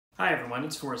Hi everyone,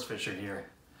 it's Forrest Fisher here.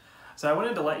 So I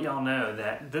wanted to let y'all know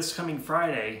that this coming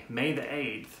Friday, May the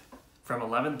 8th, from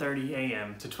 11:30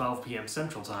 a.m. to 12 p.m.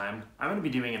 Central Time, I'm going to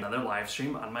be doing another live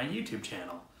stream on my YouTube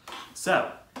channel.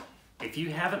 So, if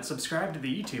you haven't subscribed to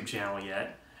the YouTube channel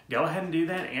yet, go ahead and do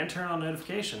that and turn on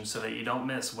notifications so that you don't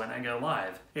miss when I go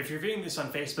live. If you're viewing this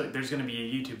on Facebook, there's going to be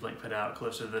a YouTube link put out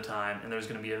closer to the time, and there's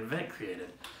going to be an event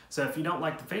created. So if you don't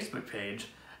like the Facebook page,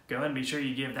 go ahead and be sure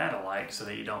you give that a like so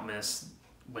that you don't miss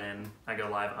when I go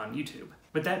live on YouTube.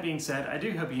 With that being said, I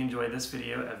do hope you enjoy this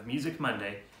video of Music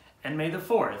Monday, and may the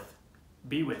 4th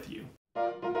be with you.